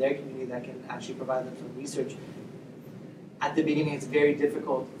people in their community that can actually provide them some research. At the beginning, it's very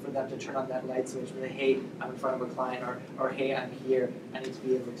difficult for them to turn on that light switch where, hey, I'm in front of a client, or hey, I'm here. I need to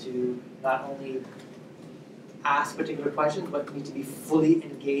be able to not only ask particular questions, but need to be fully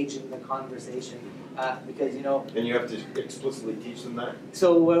engaged in the conversation. Because, you know... And you have to explicitly teach them that?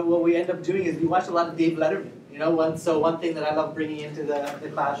 So what we end up doing is we watch a lot of Dave Letterman. You know, one thing that I love bringing into the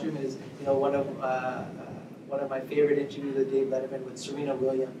classroom is, you know, one of my favorite interviews with Dave Letterman with Serena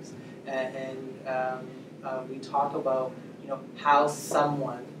Williams. And we talk about, you know, how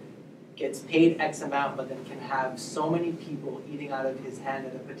someone gets paid X amount, but then can have so many people eating out of his hand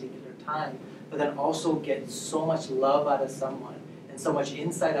at a particular time, but then also get so much love out of someone and so much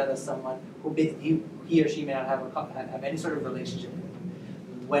insight out of someone who he or she may not have any sort of relationship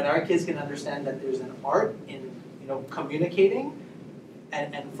with. When our kids can understand that there's an art in communicating,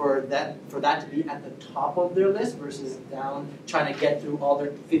 and for that to be at the top of their list versus down trying to get through all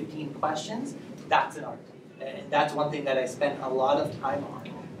their 15 questions, that's an art. And that's one thing that I spent a lot of time on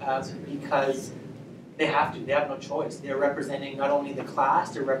because they have no choice. They're representing not only the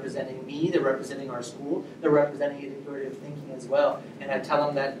class, they're representing me, they're representing our school, they're representing integrative thinking as well. And I tell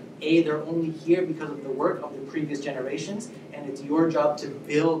them that they're only here because of the work of the previous generations, and it's your job to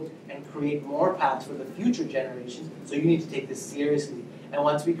build and create more paths for the future generations, so you need to take this seriously. And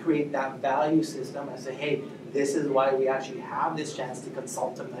once we create that value system, I say, hey, this is why we actually have this chance to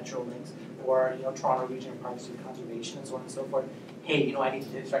consult to Metrolinx or Toronto Region Privacy Conservation and so on and so forth. Hey, I need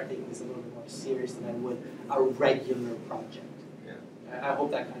to start taking this a little bit more serious than I would a regular project. Yeah. I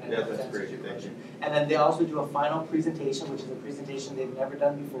hope that kind of answers your Thank question. And then they also do a final presentation, which is a presentation they've never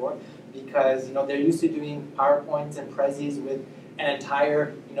done before, because they're used to doing PowerPoints and Prezis with an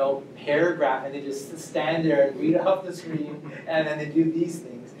entire paragraph, and they just stand there and read off the screen, and then they do these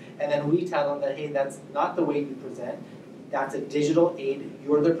things. And then we tell them that, hey, that's not the way you present. That's a digital aid.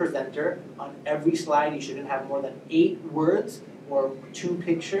 You're the presenter. On every slide, you shouldn't have more than 8 words or 2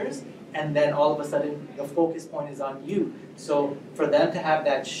 pictures, and then all of a sudden the focus point is on you. So for them to have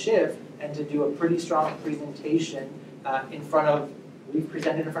that shift and to do a pretty strong presentation we've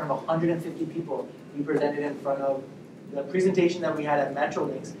presented in front of 150 people. We presented in front of the presentation that we had at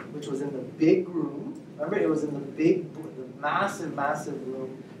Metrolinx, which was in the big room. Remember, it was in the massive, massive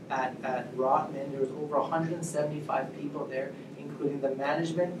room at Rotman. There was over 175 people there, including the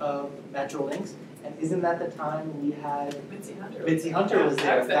management of Metrolinx. And isn't that the time we had Mitzi Hunter was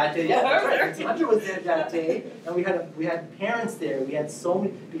there that day? Yeah, that's right. Mitzi Hunter was there that day, and we had parents there. We had so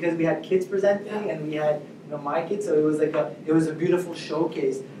many because we had kids presenting, and we had my kids. So it was it was a beautiful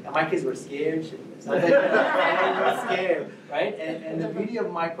showcase, and my kids were scared. They were scared, right? And the beauty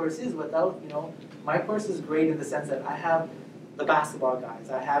of my course is my course is great in the sense that I have the basketball guys,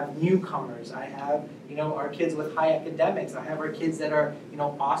 I have newcomers, I have our kids with high academics, I have our kids that are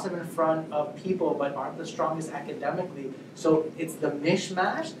awesome in front of people but aren't the strongest academically. So it's the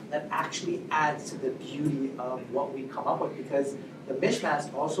mishmash that actually adds to the beauty of what we come up with, because the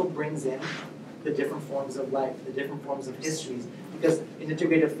mishmash also brings in the different forms of life, the different forms of histories. Because in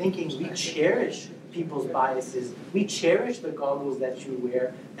integrative thinking, we cherish people's biases. We cherish the goggles that you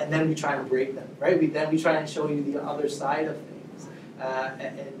wear, and then we try and break them, right? We try and show you the other side of things,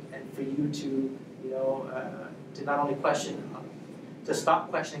 and for you to to not only question, to stop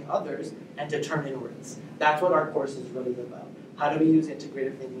questioning others and to turn inwards. That's what our course is really about. How do we use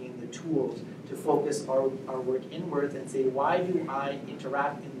integrative thinking and the tools to focus our work inwards and say, why do I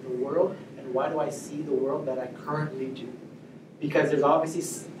interact in the world, and why do I see the world that I currently do? Because there's obviously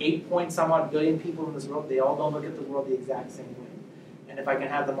 8-point-some-odd billion people in this world. They all don't look at the world the exact same way. And if I can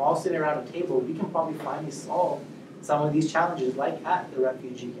have them all sitting around a table, we can probably finally solve some of these challenges, like at the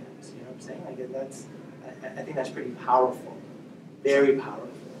refugee camps. You know what I'm saying? I think that's pretty powerful, very powerful.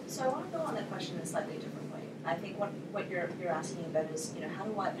 So I want to go on that question in a slightly different way. I think what you're asking about is, how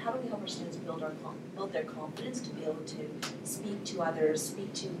do we help our students build their confidence to be able to speak to others,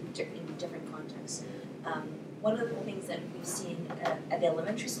 speak to in different contexts. One of the things that we've seen at the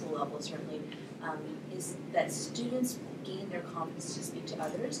elementary school level certainly is that students gain their confidence to speak to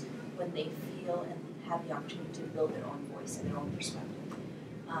others when they feel and have the opportunity to build their own voice and their own perspective.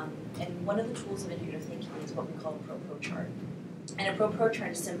 And one of the tools of integrative thinking is what we call a pro chart. And a pro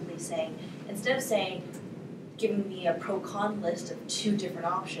chart is simply saying, instead of giving me a pro-con list of 2 different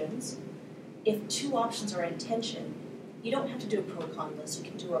options, if 2 options are in tension, you don't have to do a pro-con list. You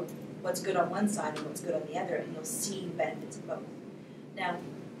can do what's good on one side and what's good on the other, and you'll see benefits of both. Now,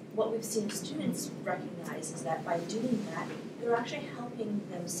 what we've seen students recognize is that by doing that, they're actually helping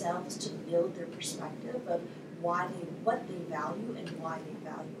themselves to build their perspective of what they value and why they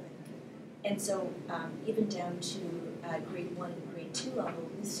value it. And so even down to grade 1 and grade 2 level,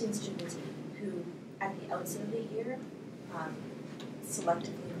 we've seen students who, at the outset of the year,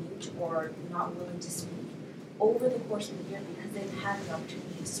 selectively mute or not willing to speak. Over the course of the year, because they've had an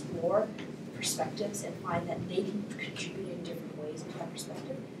opportunity to explore perspectives and find that they can contribute in different ways to that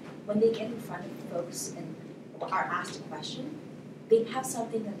perspective, when they get in front of folks and are asked a question, they have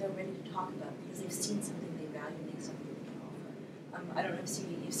something that they're ready to talk about because they've seen something they value and they've something they can offer. I don't know if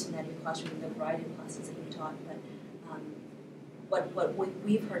you've seen that in your classroom in the variety of classes that you've taught, but what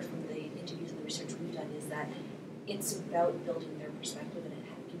we've heard from the interviews and the research we've done is that it's about building their perspective and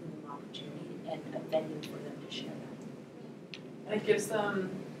giving them an opportunity venue for them to share that. And it gives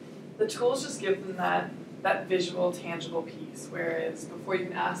them, the tools just give them that visual, tangible piece, whereas before you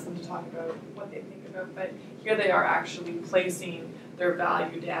can ask them to talk about what they think about, but here they are actually placing their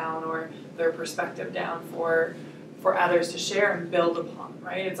value down or their perspective down for others to share and build upon,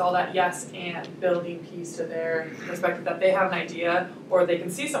 right? It's all that yes and building piece to their perspective, that they have an idea or they can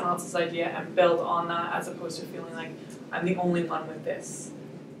see someone else's idea and build on that, as opposed to feeling like I'm the only one with this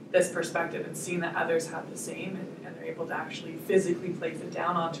perspective, and seeing that others have the same and they're able to actually physically place it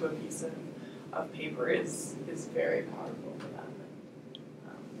down onto a piece of paper is very powerful for them.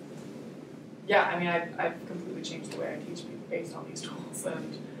 Yeah, I mean, I've completely changed the way I teach people based on these tools,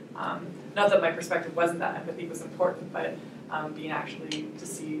 and not that my perspective wasn't that empathy was important, but being actually to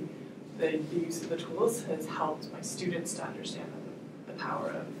see the use of the tools has helped my students to understand the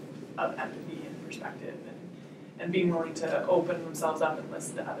power of empathy and perspective, and being willing to open themselves up and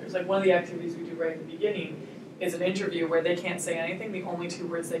listen to others. Like one of the activities we do right at the beginning is an interview where they can't say anything. The only two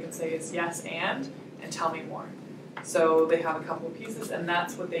words they can say is yes and tell me more. So they have a couple of pieces, and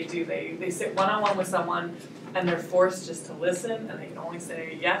that's what they do. They sit one-on-one with someone, and they're forced just to listen, and they can only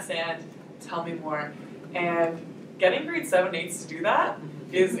say yes and tell me more. And getting grade 7, 8s to do that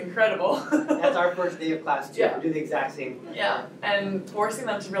is incredible. That's our first day of class too. Yeah. We do the exact same thing. Yeah, and forcing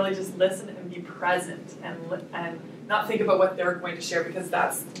them to really just listen and be present and not think about what they're going to share, because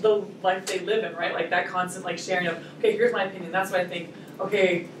that's the life they live in, right? Like that constant like sharing of, okay, here's my opinion, that's what I think,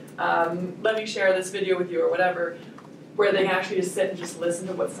 okay, let me share this video with you or whatever, where they can actually just sit and just listen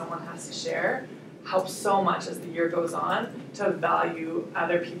to what someone has to share, helps so much as the year goes on to value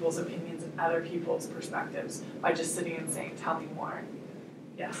other people's opinions and other people's perspectives by just sitting and saying, tell me more.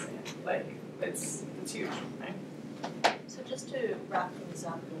 Yes, like it's huge, right? So just to wrap things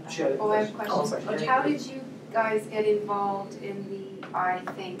up. Sure. Oh, I have a question. Oh, sorry. How did you guys get involved in the I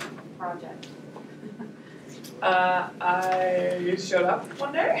Think project? I showed up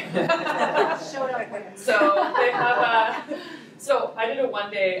one day. Showed up where? So they have so I did a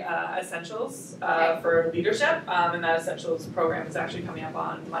one-day essentials for leadership, and that essentials program is actually coming up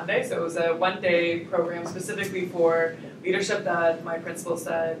on Monday. So it was a one-day program specifically for leadership that my principal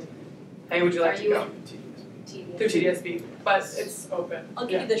said, hey, would you like to go? Through TDSB, but it's open. I'll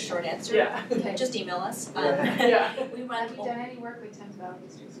give you the short answer. Yeah. Okay. Just email us. Yeah. We run. Have you done any work with Thames Valley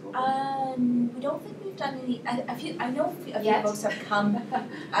District School? We don't think we've done any. I know a few folks have come.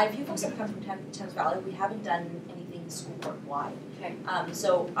 A few folks have come from Thames Valley. We haven't done anything school work wide. Okay.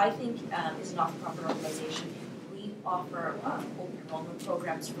 So I think is a not-for-profit organization. We offer open enrollment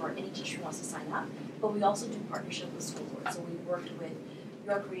programs for any teacher who wants to sign up, but we also do partnership with school boards. So we worked with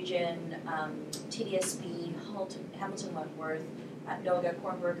York Region, TDSB, Hamilton Wentworth, Noga,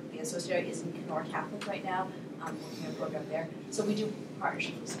 Cornberg. The associate is in Kenora Catholic right now, working on a program there. So we do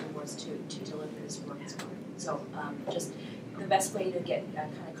partnerships with school boards to deliver this work as well. So just the best way to get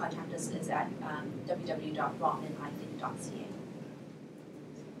kind of contact us is at www.rotmanithink.ca.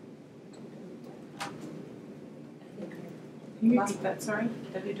 Can you repeat that, sorry?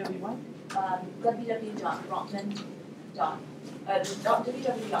 www what?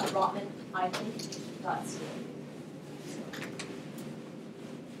 www.rotmanithink.ca.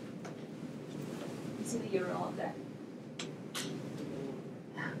 You see the URL up there?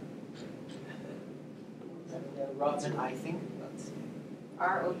 Rotman, I think.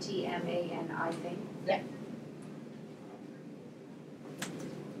 ROTMAN, I think. Yeah.